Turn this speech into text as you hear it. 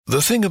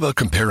The thing about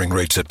comparing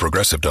rates at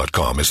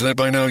Progressive.com is that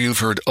by now you've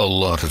heard a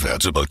lot of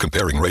ads about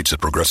comparing rates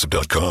at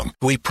Progressive.com.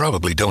 We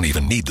probably don't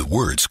even need the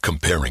words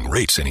comparing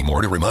rates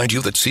anymore to remind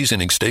you that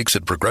seasoning steaks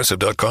at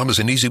Progressive.com is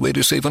an easy way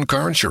to save on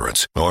car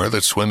insurance, or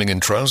that swimming in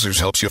trousers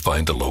helps you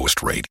find the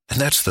lowest rate. And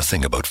that's the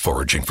thing about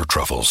foraging for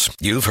truffles.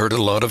 You've heard a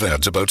lot of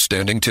ads about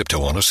standing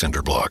tiptoe on a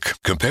cinder block.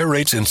 Compare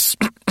rates and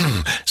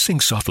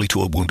sing softly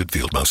to a wounded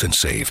field mouse and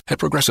save at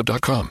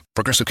Progressive.com.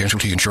 Progressive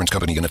Casualty Insurance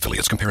Company and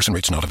Affiliates. Comparison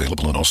rates not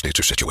available in all states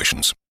or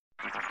situations.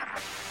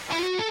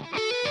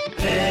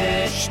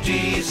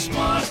 HT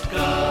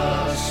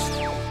Smartcast.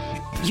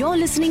 You're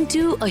listening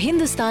to a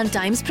Hindustan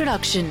Times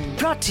production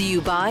brought to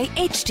you by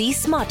HT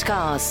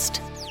Smartcast.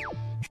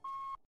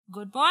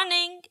 Good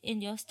morning.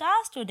 In your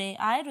stars today,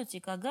 I,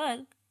 Ruchika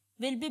Garg,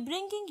 will be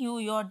bringing you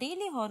your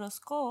daily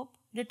horoscope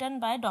written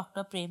by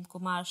Dr. Prem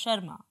Kumar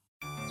Sharma.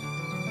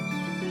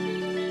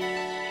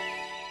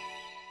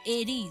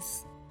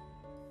 Aries.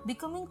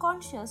 Becoming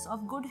conscious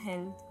of good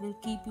health will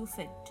keep you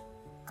fit.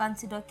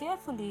 Consider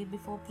carefully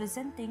before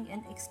presenting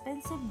an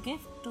expensive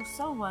gift to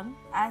someone,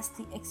 as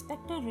the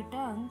expected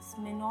returns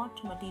may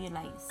not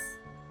materialize.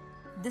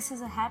 This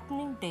is a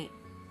happening day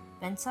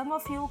when some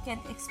of you can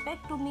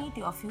expect to meet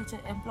your future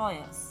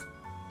employers.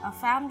 A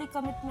family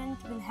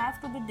commitment will have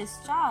to be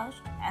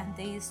discharged and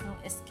there is no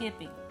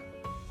escaping.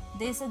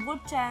 There is a good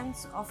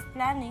chance of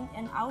planning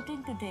an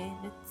outing today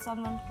with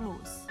someone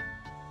close.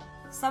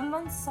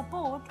 Someone's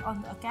support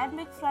on the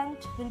academic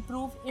front will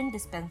prove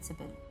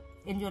indispensable.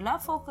 In your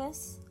love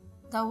focus,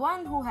 the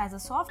one who has a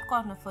soft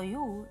corner for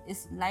you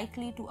is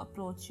likely to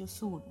approach you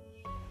soon.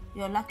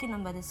 Your lucky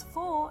number is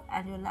 4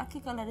 and your lucky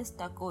color is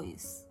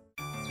turquoise.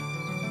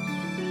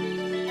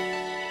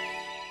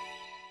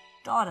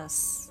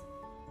 Taurus.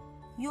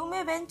 You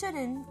may venture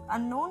in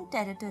unknown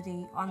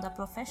territory on the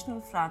professional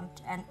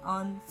front and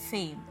earn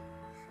fame.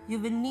 You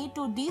will need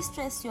to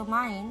de-stress your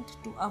mind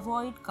to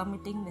avoid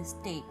committing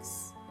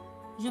mistakes.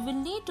 You will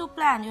need to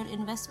plan your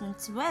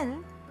investments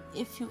well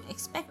if you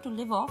expect to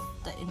live off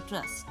the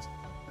interest.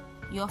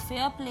 Your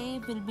fair play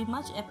will be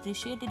much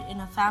appreciated in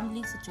a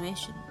family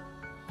situation.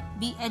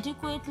 Be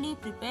adequately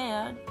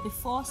prepared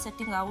before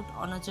setting out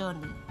on a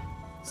journey.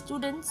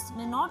 Students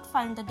may not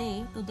find the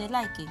day to their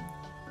liking.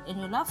 In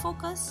your love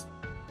focus,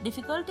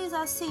 difficulties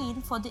are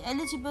seen for the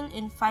eligible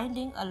in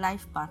finding a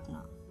life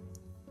partner.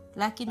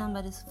 Lucky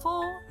number is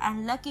 4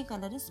 and lucky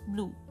color is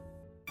blue.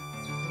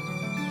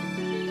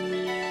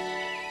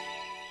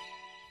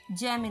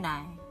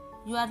 Gemini.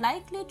 You are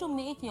likely to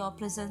make your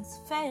presence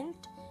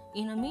felt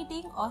in a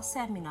meeting or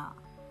seminar.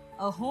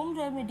 A home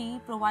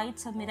remedy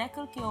provides a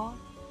miracle cure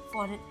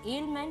for an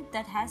ailment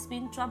that has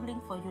been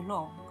troubling for you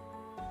long.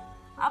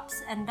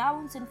 Ups and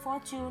downs in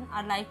fortune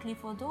are likely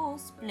for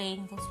those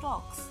playing the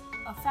stocks.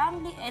 A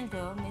family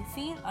elder may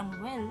feel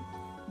unwell,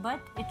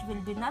 but it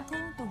will be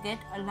nothing to get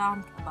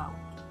alarmed about.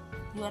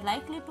 You are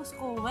likely to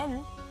score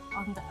well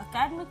on the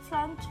academic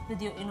front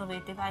with your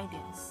innovative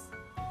ideas.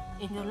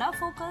 In your love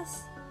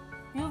focus,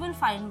 you will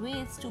find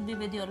ways to be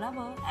with your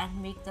lover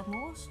and make the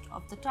most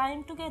of the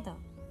time together.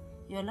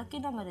 Your lucky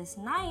number is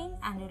 9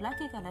 and your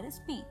lucky color is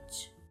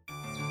peach.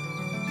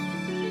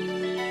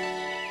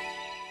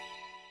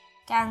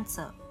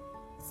 Cancer.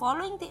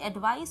 Following the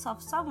advice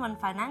of someone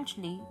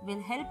financially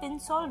will help in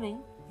solving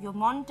your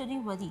monetary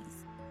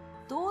worries.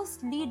 Those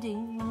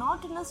leading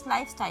monotonous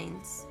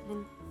lifestyles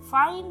will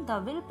find the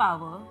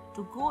willpower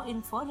to go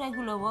in for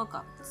regular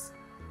workouts.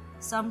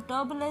 Some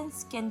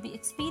turbulence can be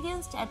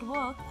experienced at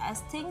work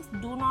as things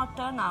do not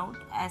turn out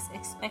as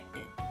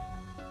expected.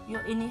 Your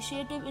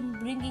initiative in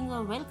bringing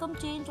a welcome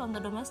change on the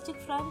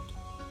domestic front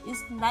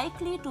is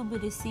likely to be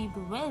received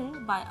well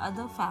by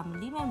other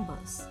family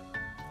members.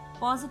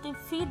 Positive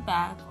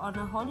feedback on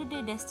a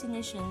holiday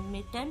destination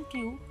may tempt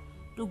you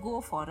to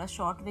go for a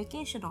short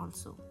vacation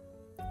also.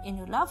 In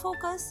your love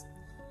focus,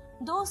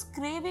 those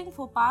craving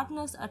for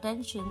partner's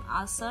attention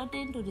are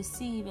certain to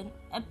receive an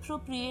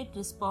appropriate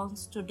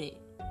response today.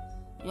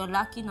 Your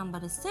lucky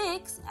number is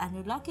 6 and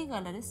your lucky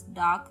color is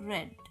dark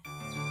red.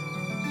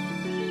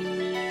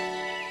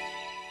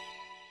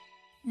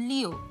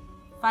 Leo.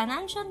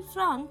 Financial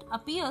front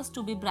appears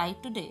to be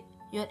bright today.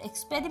 Your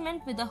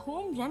experiment with a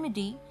home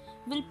remedy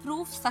will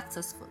prove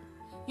successful.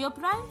 Your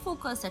prime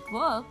focus at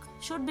work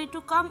should be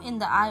to come in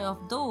the eye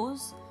of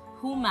those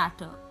who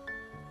matter.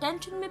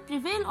 Tension may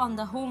prevail on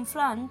the home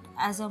front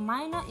as a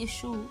minor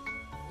issue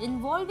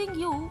involving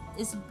you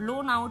is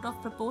blown out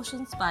of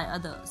proportions by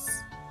others.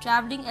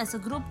 Traveling as a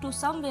group to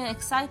somewhere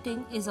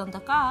exciting is on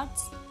the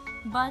cards,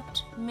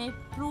 but may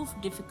prove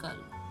difficult.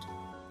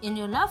 In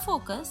your love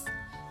focus,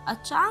 a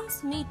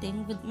chance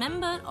meeting with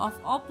member of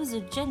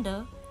opposite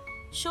gender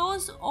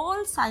shows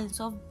all signs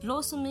of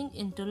blossoming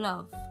into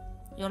love.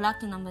 Your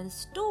lucky number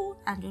is 2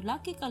 and your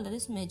lucky color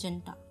is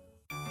magenta.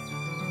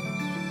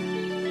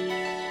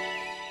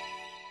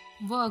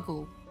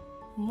 Virgo.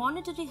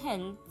 Monetary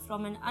help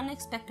from an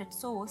unexpected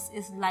source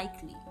is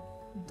likely.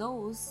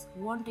 Those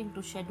wanting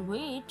to shed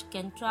weight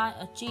can try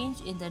a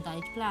change in their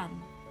diet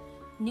plan.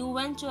 New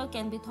venture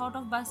can be thought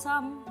of by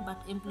some,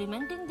 but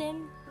implementing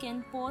them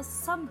can pose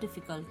some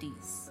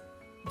difficulties.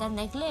 The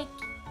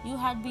neglect you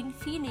had been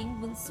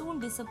feeling will soon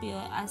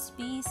disappear as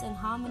peace and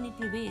harmony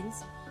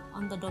prevails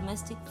on the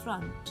domestic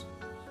front.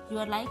 You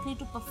are likely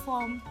to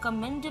perform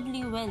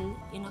commendably well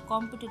in a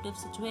competitive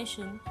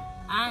situation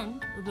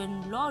and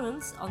win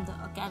laurels on the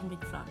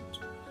academic front.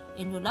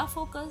 In your love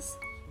focus,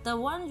 the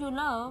one you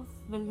love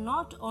will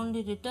not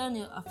only return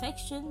your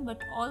affection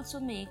but also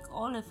make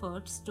all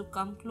efforts to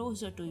come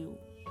closer to you.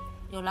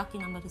 Your lucky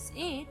number is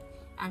 8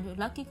 and your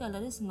lucky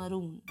color is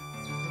maroon.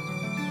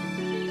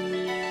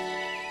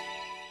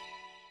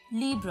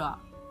 Libra.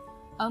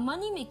 A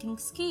money-making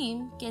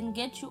scheme can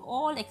get you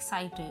all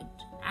excited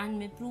and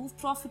may prove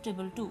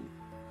profitable too.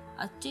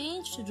 A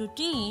changed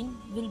routine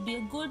will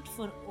be good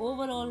for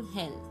overall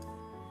health.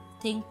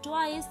 Think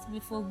twice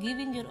before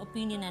giving your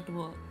opinion at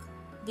work.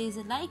 There is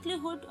a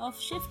likelihood of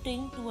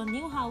shifting to a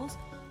new house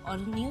or a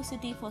new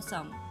city for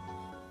some.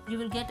 You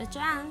will get a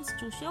chance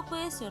to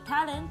showcase your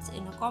talents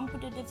in a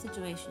competitive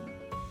situation.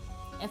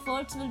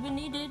 Efforts will be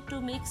needed to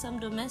make some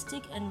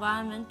domestic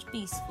environment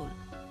peaceful.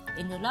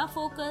 In your love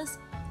focus,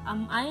 a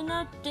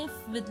minor tiff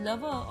with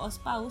lover or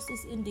spouse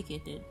is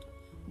indicated,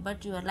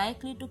 but you are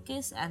likely to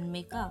kiss and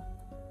make up.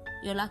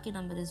 Your lucky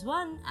number is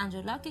 1 and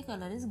your lucky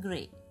color is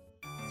grey.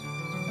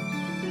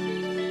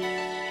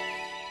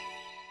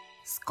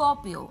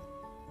 Scorpio.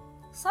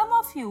 Some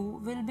of you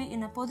will be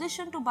in a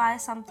position to buy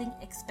something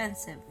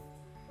expensive.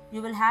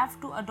 You will have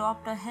to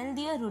adopt a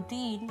healthier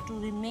routine to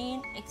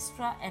remain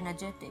extra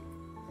energetic.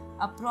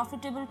 A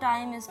profitable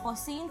time is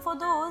foreseen for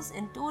those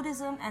in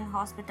tourism and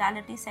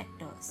hospitality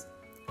sectors.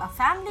 A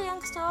family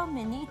youngster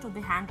may need to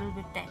be handled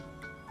with tact.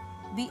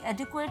 Be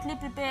adequately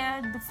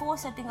prepared before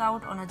setting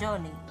out on a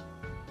journey.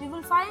 You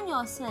will find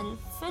yourself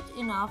fit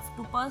enough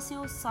to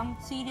pursue some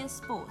serious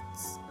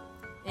sports.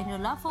 In your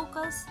love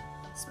focus,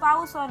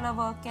 spouse or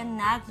lover can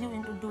nag you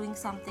into doing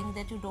something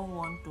that you don't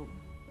want to.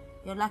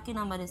 Your lucky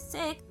number is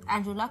 6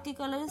 and your lucky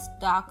color is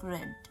dark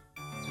red.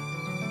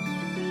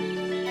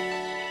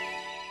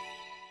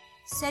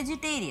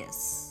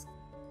 Sagittarius.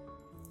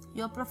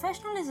 Your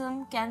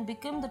professionalism can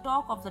become the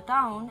talk of the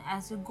town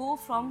as you go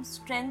from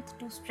strength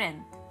to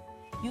strength.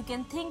 You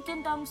can think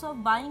in terms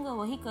of buying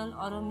a vehicle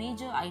or a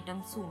major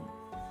item soon.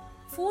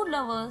 Food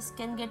lovers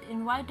can get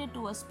invited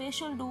to a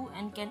special do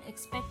and can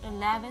expect a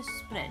lavish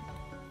spread.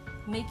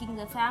 Making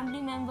the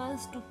family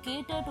members to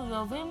cater to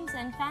your whims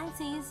and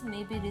fancies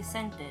may be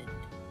resented.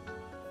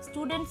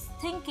 Students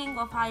thinking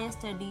of higher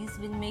studies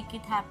will make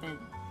it happen,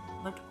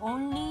 but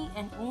only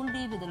and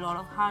only with a lot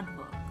of hard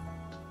work.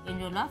 In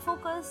your love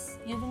focus,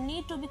 you will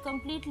need to be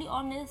completely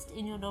honest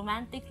in your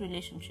romantic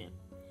relationship.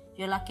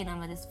 Your lucky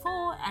number is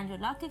 4 and your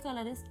lucky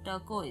color is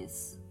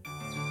turquoise.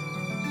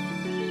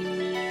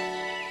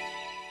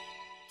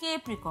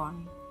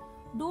 Capricorn.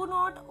 Do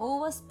not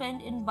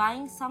overspend in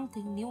buying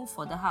something new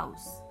for the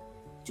house.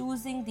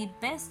 Choosing the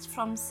best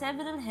from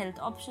several health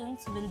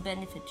options will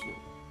benefit you.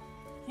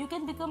 You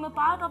can become a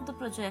part of the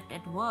project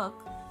at work,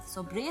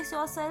 so brace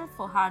yourself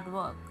for hard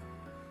work.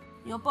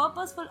 Your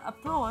purposeful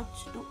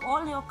approach to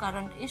all your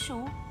current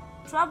issue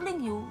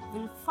troubling you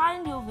will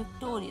find you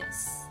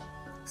victorious.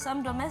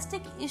 Some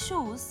domestic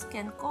issues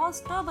can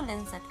cause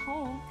turbulence at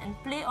home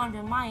and play on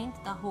your mind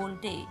the whole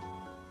day.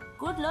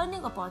 Good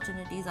learning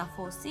opportunities are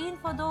foreseen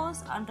for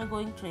those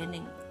undergoing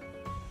training.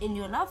 In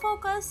your love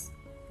focus,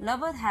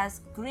 lover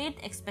has great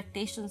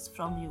expectations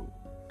from you,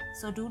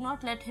 so do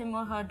not let him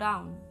or her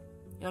down.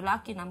 Your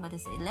lucky number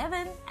is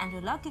 11 and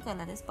your lucky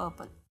color is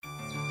purple.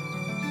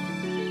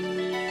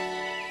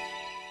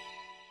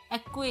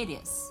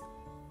 Aquarius.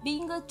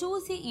 Being a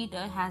choosy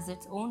eater has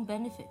its own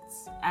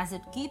benefits as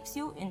it keeps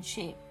you in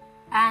shape.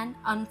 An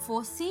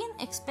unforeseen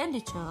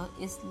expenditure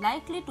is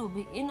likely to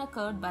be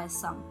incurred by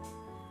some.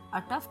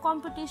 A tough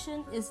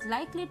competition is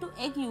likely to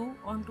egg you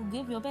on to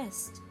give your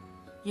best.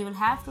 You will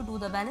have to do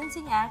the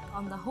balancing act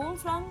on the home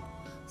front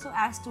so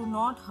as to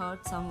not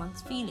hurt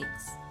someone's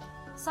feelings.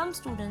 Some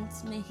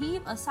students may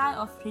heave a sigh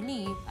of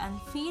relief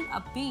and feel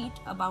upbeat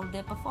about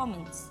their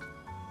performance.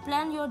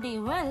 Plan your day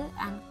well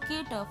and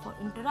cater for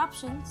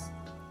interruptions,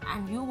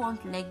 and you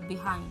won't lag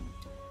behind.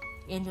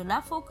 In your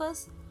love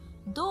focus,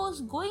 those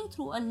going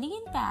through a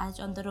lean patch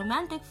on the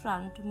romantic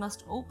front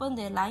must open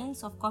their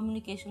lines of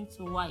communications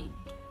wide.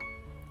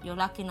 Your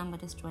lucky number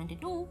is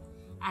 22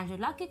 and your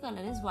lucky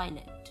color is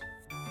violet.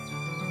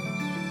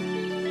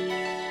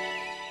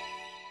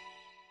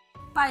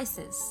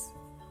 Pisces.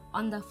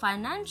 On the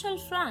financial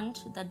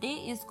front, the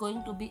day is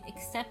going to be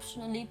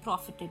exceptionally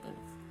profitable.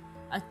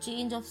 A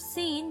change of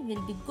scene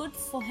will be good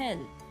for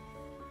health.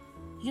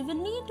 You will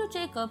need to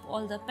take up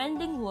all the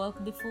pending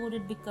work before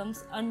it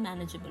becomes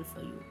unmanageable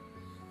for you.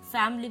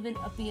 Family will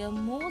appear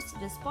most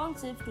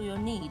responsive to your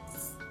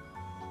needs.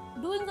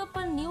 Doing up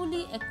a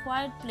newly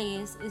acquired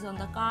place is on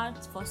the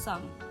cards for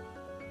some.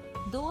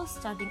 Those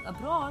studying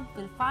abroad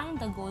will find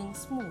the going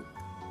smooth.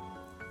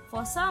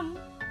 For some,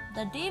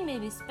 the day may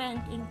be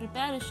spent in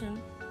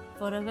preparation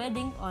for a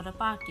wedding or a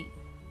party.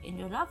 In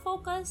your love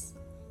focus,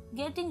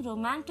 getting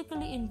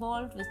romantically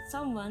involved with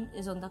someone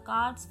is on the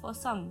cards for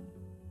some.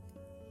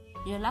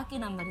 Your lucky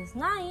number is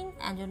 9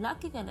 and your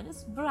lucky color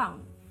is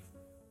brown.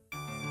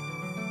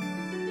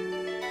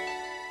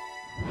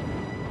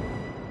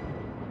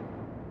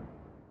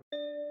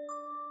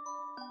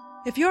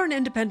 If you're an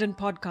independent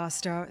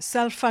podcaster,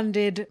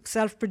 self-funded,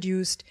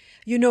 self-produced,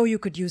 you know you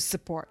could use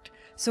support.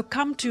 So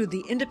come to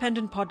the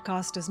Independent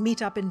Podcasters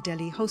Meetup in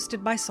Delhi,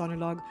 hosted by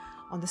Sonalog,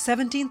 on the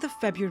 17th of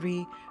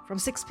February from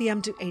 6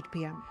 p.m. to 8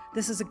 p.m.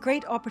 This is a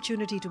great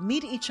opportunity to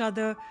meet each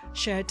other,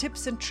 share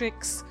tips and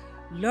tricks,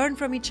 learn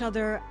from each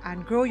other,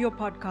 and grow your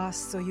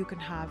podcast so you can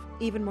have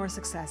even more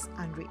success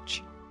and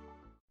reach.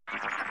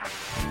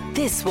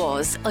 This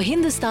was a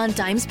Hindustan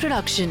Times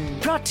production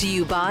brought to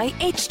you by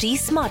HT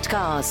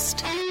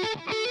Smartcast.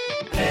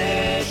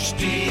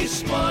 HT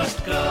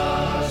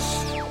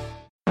Smartcast.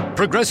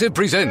 Progressive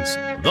presents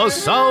The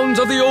Sounds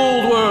of the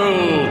Old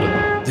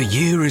World. The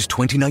year is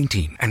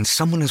 2019 and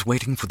someone is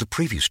waiting for the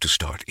previews to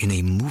start in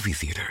a movie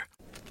theater.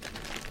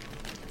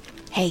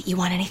 Hey, you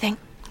want anything?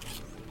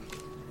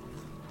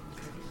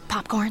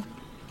 Popcorn?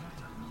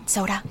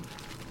 Soda?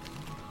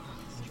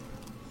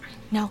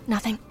 No,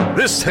 nothing?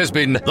 This has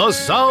been The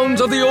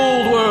Sounds of the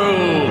Old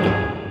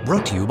World.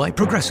 Brought to you by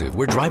Progressive,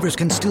 where drivers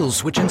can still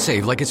switch and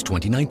save like it's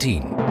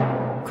 2019.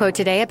 Quote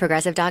today at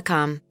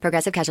Progressive.com.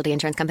 Progressive Casualty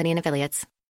Insurance Company and Affiliates.